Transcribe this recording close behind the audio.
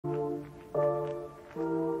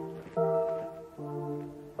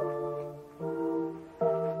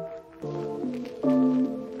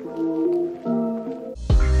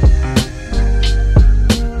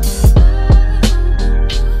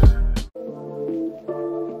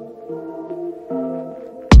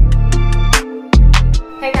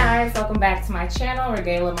guys, welcome back to my channel,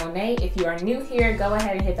 Regayla-Monet. If you are new here, go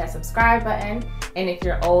ahead and hit that subscribe button. And if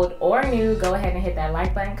you're old or new, go ahead and hit that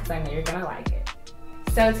like button because I know you're gonna like it.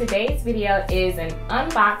 So today's video is an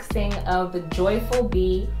unboxing of the Joiful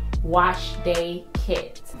Bee Wash Day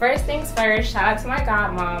Kit. First things first, shout out to my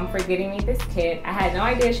godmom for getting me this kit. I had no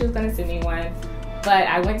idea she was gonna send me one, but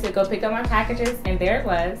I went to go pick up my packages and there it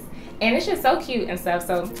was. And it's just so cute and stuff,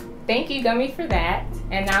 so thank you, Gummy, for that.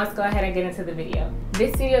 And now let's go ahead and get into the video.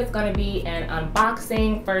 This video is gonna be an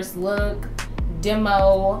unboxing, first look,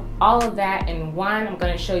 demo, all of that in one. I'm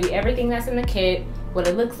gonna show you everything that's in the kit, what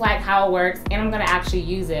it looks like, how it works, and I'm gonna actually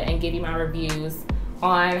use it and give you my reviews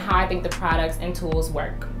on how I think the products and tools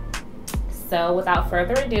work. So without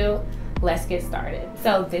further ado, let's get started.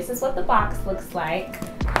 So this is what the box looks like,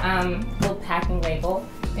 little packing label.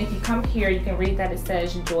 If you come here, you can read that it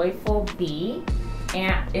says Joiful Bee,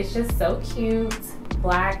 and it's just so cute.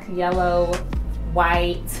 Black, yellow,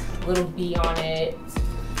 white, little bee on it.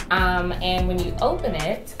 And when you open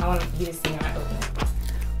it, I want you to see when I open it.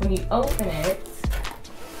 When you open it,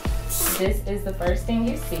 this is the first thing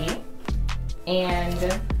you see. And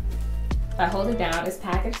if I hold it down, it's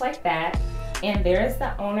packaged like that. And there's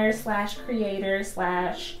the owner slash creator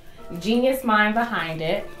slash genius mind behind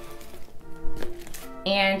it.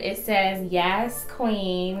 And it says, yes,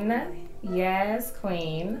 queen. Yes,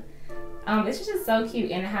 queen. This is just so cute,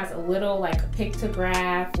 and it has a little like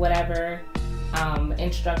pictograph, whatever,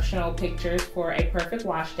 instructional pictures for a perfect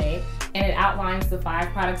wash day. And it outlines the 5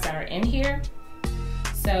 products that are in here.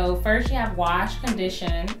 So first you have wash,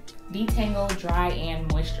 condition, detangle, dry, and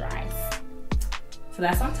moisturize. So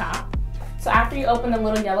that's on top. So after you open the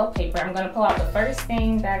little yellow paper, I'm gonna pull out the first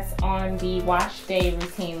thing that's on the wash day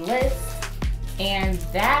routine list. And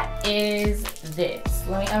that is this.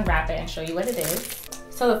 Let me unwrap it and show you what it is.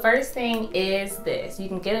 So the first thing is this. You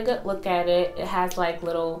can get a good look at it. It has like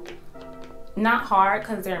little, not hard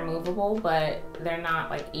because they're movable, but they're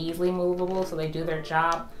not like easily movable, so they do their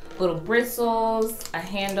job. Little bristles, a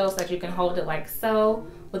handle so that you can hold it like so,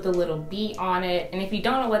 with a little bee on it. And if you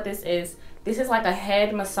don't know what this is like a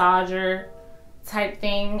head massager type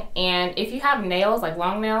thing. And if you have nails, like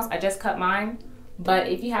long nails, I just cut mine. But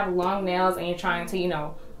if you have long nails and you're trying to, you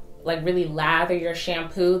know, like really lather your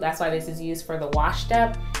shampoo, that's why this is used for the wash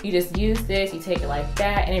step. You just use this, you take it like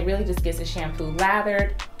that, and it really just gets the shampoo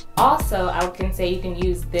lathered. Also, I can say you can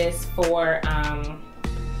use this for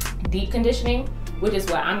deep conditioning, which is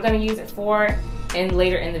what I'm gonna use it for. And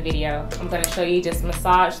later in the video, I'm gonna show you just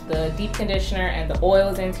massage the deep conditioner and the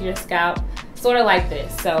oils into your scalp, sort of like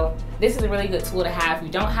this. So this is a really good tool to have if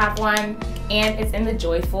you don't have one, and it's in the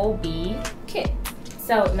Joiful Bee kit.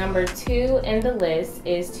 So number 2 in the list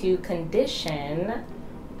is to condition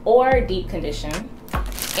or deep condition.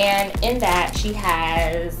 And in that she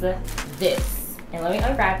has this. And let me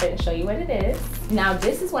unwrap it and show you what it is. Now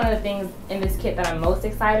this is one of the things in this kit that I'm most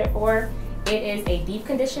excited for. It is a deep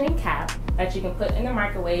conditioning cap that you can put in the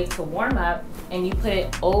microwave to warm up, and you put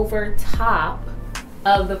it over top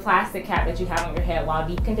of the plastic cap that you have on your head while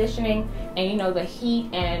deep conditioning. And you know, the heat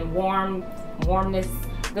and warmness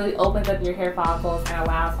really opens up your hair follicles and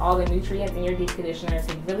allows all the nutrients in your deep conditioner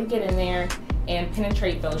to really get in there and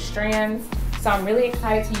penetrate those strands. So I'm really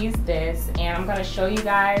excited to use this, and I'm gonna show you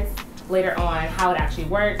guys later on how it actually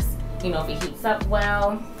works. You know, if it heats up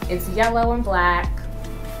well. It's yellow and black.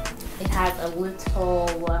 It has a little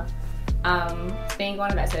thing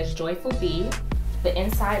on it that says Joiful Bee. The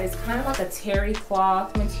inside is kind of like a terry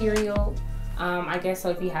cloth material. I guess so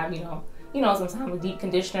if you have, you know, sometimes the deep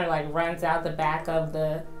conditioner like runs out the back of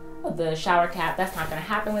the shower cap. That's not gonna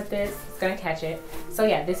happen with this. It's gonna catch it. So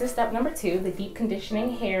yeah, this is step number 2, the deep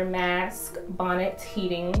conditioning hair mask, bonnet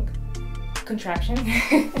heating contraption.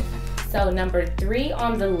 So number 3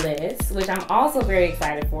 on the list, which I'm also very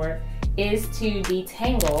excited for, is to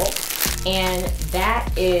detangle. And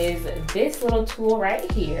that is this little tool right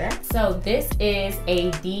here. So this is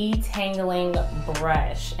a detangling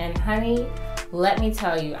brush. And honey, let me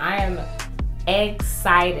tell you, I am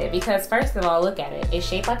excited because first of all, look at it. It's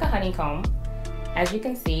shaped like a honeycomb. As you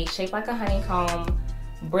can see, shaped like a honeycomb,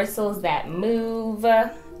 bristles that move.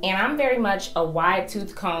 And I'm very much a wide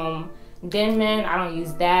tooth comb Denman. I don't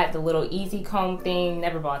use that. The little easy comb thing,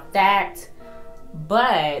 never bought that.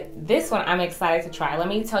 But this one I'm excited to try. Let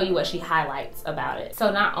me tell you what she highlights about it.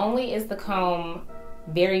 So not only is the comb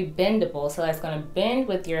very bendable, so it's gonna bend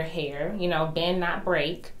with your hair, you know, bend, not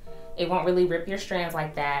break. It won't really rip your strands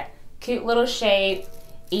like that. Cute little shape,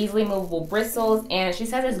 easily movable bristles, and she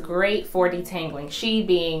says it's great for detangling, she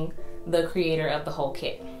being the creator of the whole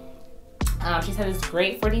kit. She said it's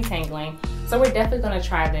great for detangling. So we're definitely gonna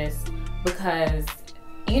try this because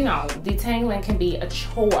you know, detangling can be a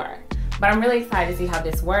chore. But I'm really excited to see how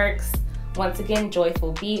this works. Once again,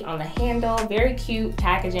 Joiful beat on the handle. Very cute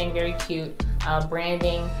packaging, very cute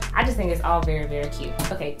branding. I just think it's all very, very cute.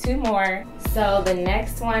 Okay, 2 more. So the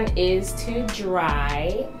next one is to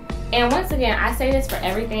dry. And once again, I say this for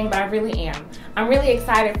everything, but I really am. I'm really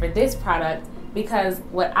excited for this product because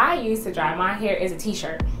what I use to dry my hair is a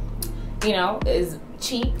t-shirt. You know, it's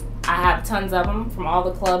cheap. I have tons of them from all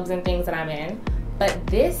the clubs and things that I'm in. But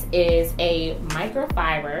this is a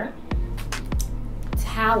microfiber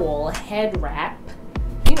towel head wrap.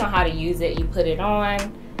 You know how to use it. You put it on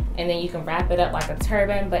and then you can wrap it up like a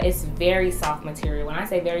turban, but it's very soft material. When I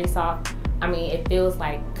say very soft, I mean it feels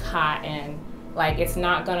like cotton. Like it's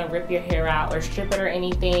not gonna rip your hair out or strip it or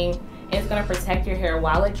anything. It's gonna protect your hair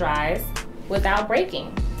while it dries without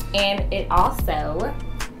breaking. And it also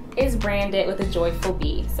is branded with a Joiful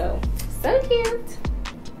bee. So cute.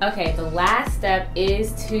 Okay, the last step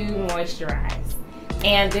is to moisturize.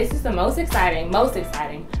 And this is the most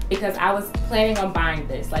exciting because I was planning on buying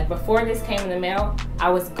this. Like before this came in the mail, I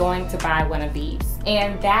was going to buy one of these.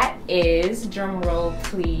 And that is, drum roll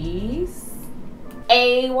please,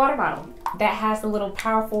 a water bottle that has a little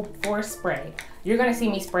powerful force spray. You're gonna see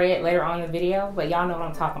me spray it later on in the video, but y'all know what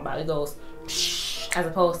I'm talking about. It goes psh, as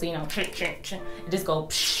opposed to, you know, it just goes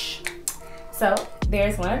psh. So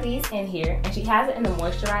there's one of these in here, and she has it in the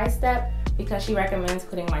moisturize step because she recommends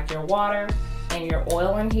putting like your water and your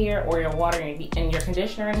oil in here, or your water and your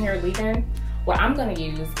conditioner in here, leave-in. What I'm gonna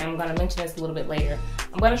use, and I'm gonna mention this a little bit later,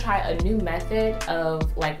 I'm gonna try a new method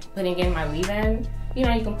of like putting in my leave-in. You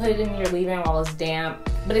know, you can put it in your leave-in while it's damp,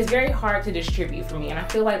 but it's very hard to distribute for me, and I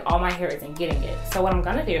feel like all my hair isn't getting it. So what I'm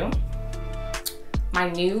gonna do, my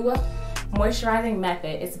new moisturizing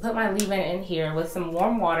method is to put my leave-in in here with some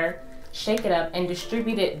warm water, shake it up, and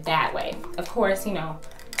distribute it that way. Of course, you know,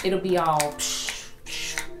 it'll be all psh.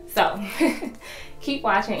 So keep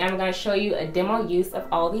watching. I'm going to show you a demo use of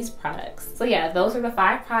all these products. So yeah, those are the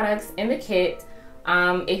 5 products in the kit.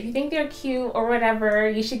 If you think they're cute or whatever,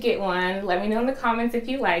 you should get one. Let me know in the comments if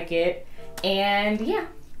you like it. And yeah,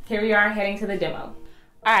 here we are heading to the demo.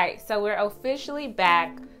 All right, so we're officially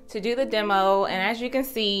back to do the demo. And as you can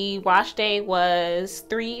see, wash day was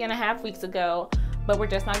 3.5 weeks ago, but we're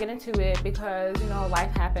just not getting to it because, you know,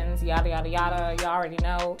 life happens, yada, yada, yada. Y'all already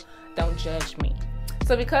know, don't judge me.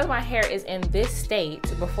 So because my hair is in this state,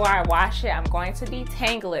 before I wash it, I'm going to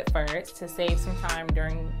detangle it first to save some time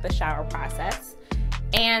during the shower process.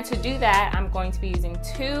 And to do that, I'm going to be using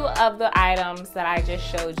 2 of the items that I just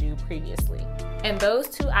showed you previously. And those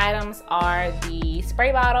 2 items are the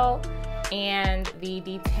spray bottle and the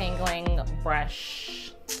detangling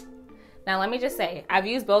brush. Now let me just say, I've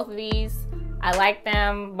used both of these. I like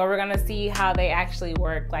them, but we're gonna see how they actually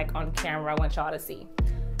work like on camera. I want y'all to see.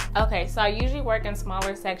 Okay, so I usually work in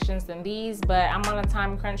smaller sections than these, but I'm on a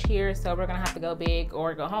time crunch here, so we're gonna have to go big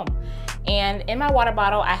or go home. And in my water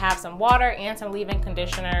bottle, I have some water and some leave-in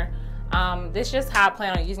conditioner. This is just how I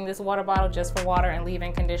plan on using this water bottle, just for water and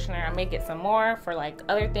leave-in conditioner. I may get some more for like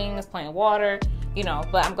other things, plain water, you know,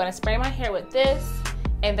 but I'm gonna spray my hair with this,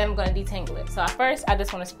 and then I'm gonna detangle it. So at first, I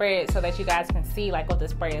just wanna spray it so that you guys can see like what the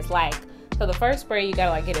spray is like. So the first spray, you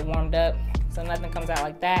gotta like get it warmed up so nothing comes out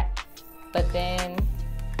like that. But then,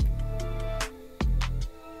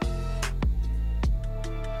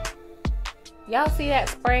 y'all see that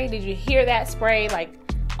spray? Did you hear that spray? Like,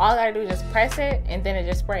 all I gotta do is just press it and then it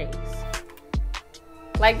just sprays.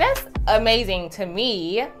 Like, that's amazing to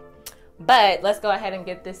me. But let's go ahead and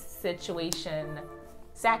get this situation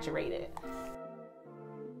saturated.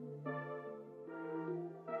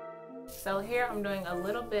 So here I'm doing a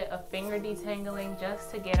little bit of finger detangling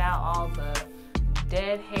just to get out all the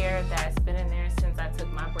dead hair that's been in there since I took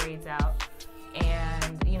my braids out.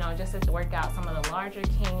 And, you know, just to work out some of the larger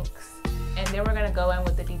kinks. And then we're gonna go in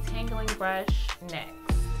with the detangling brush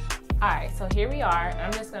next. All right, so here we are.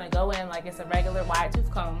 I'm just gonna go in like it's a regular wide tooth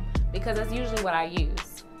comb because that's usually what I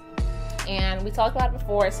use. And we talked about it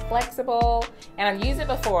before, it's flexible, and I've used it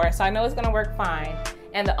before, so I know it's gonna work fine.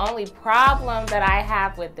 And the only problem that I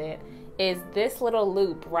have with it is this little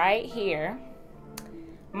loop right here.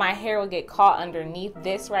 My hair will get caught underneath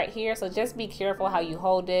this right here, so just be careful how you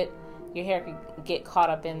hold it. Your hair could get caught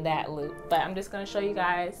up in that loop. But I'm just gonna show you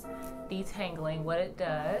guys detangling what it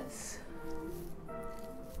does.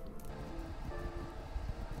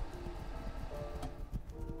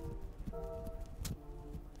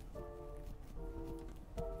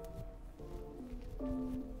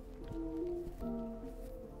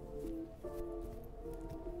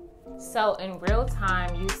 So in real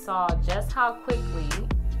time, you saw just how quickly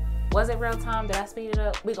Was it real time? Did I speed it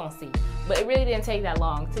up? We're gonna see. But it really didn't take that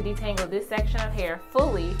long to detangle this section of hair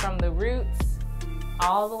fully from the roots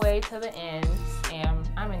all the way to the ends. And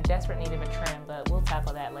I'm in desperate need of a trim, but we'll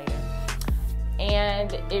tackle that later.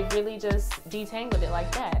 And it really just detangled it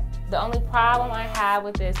like that. The only problem I have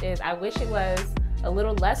with this is I wish it was a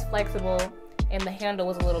little less flexible and the handle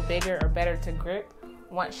was a little bigger or better to grip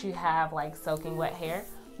once you have like soaking wet hair.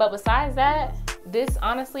 But besides that, this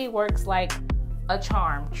honestly works like a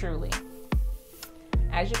charm, truly,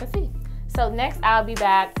 as you can see. So next I'll be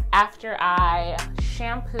back after I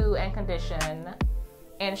shampoo and condition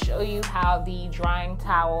and show you how the drying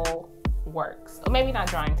towel works. Or maybe not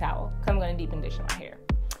drying towel, because I'm going to deep condition my hair.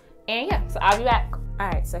 And yeah, so I'll be back. All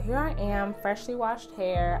right, so here I am, freshly washed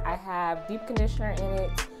hair. I have deep conditioner in it.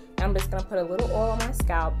 And I'm just going to put a little oil on my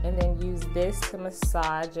scalp and then use this to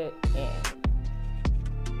massage it in.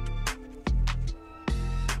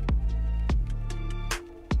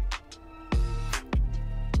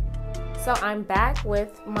 So I'm back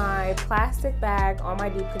with my plastic bag on my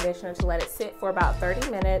deep conditioner to let it sit for about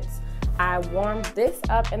 30 minutes. I warmed this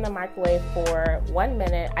up in the microwave for 1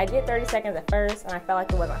 minute. I did 30 seconds at first and I felt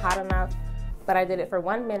like it wasn't hot enough, but I did it for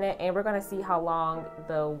 1 minute and we're gonna see how long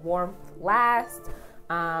the warmth lasts.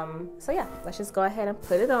 So yeah, let's just go ahead and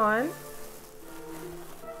put it on.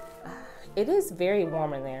 It is very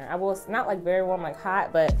warm in there. It's not like very warm, like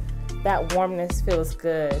hot, but that warmness feels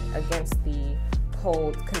good against the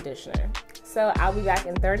cold conditioner. So I'll be back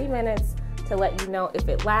in 30 minutes to let you know if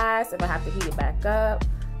it lasts, if I have to heat it back up.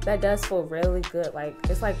 That does feel really good. Like,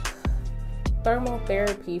 it's like thermal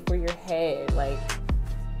therapy for your head. Like,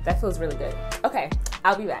 that feels really good. Okay,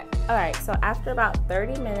 I'll be back. All right, so after about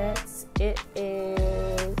 30 minutes, it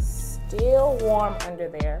is still warm under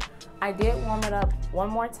there. I did warm it up one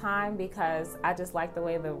more time because I just like the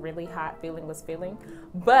way the really hot feeling was feeling,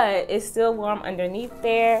 but it's still warm underneath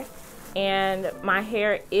there. And my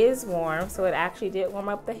hair is warm, so it actually did warm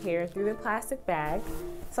up the hair through the plastic bag.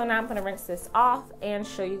 So now I'm gonna rinse this off and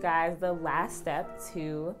show you guys the last step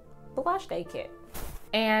to the wash day kit.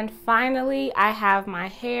 And finally, I have my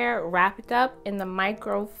hair wrapped up in the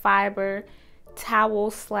microfiber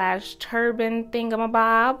towel / turban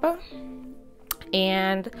thingamabob.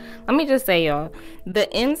 And let me just say, y'all,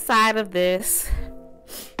 the inside of this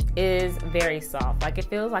is very soft. Like, it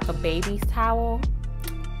feels like a baby's towel.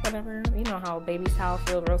 Whatever, you know how a baby's towel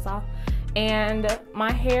feels, real soft. And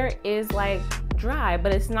my hair is like dry,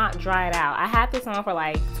 but it's not dried out. I had this on for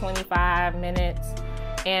like 25 minutes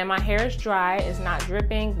and my hair is dry. It's not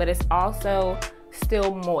dripping, but it's also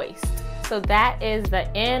still moist. So that is the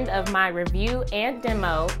end of my review and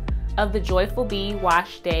demo of the Joiful Bee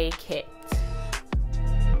Wash Day Kit.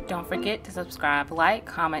 Don't forget to subscribe, like,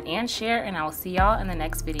 comment, and share, and I will see y'all in the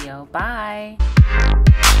next video. Bye.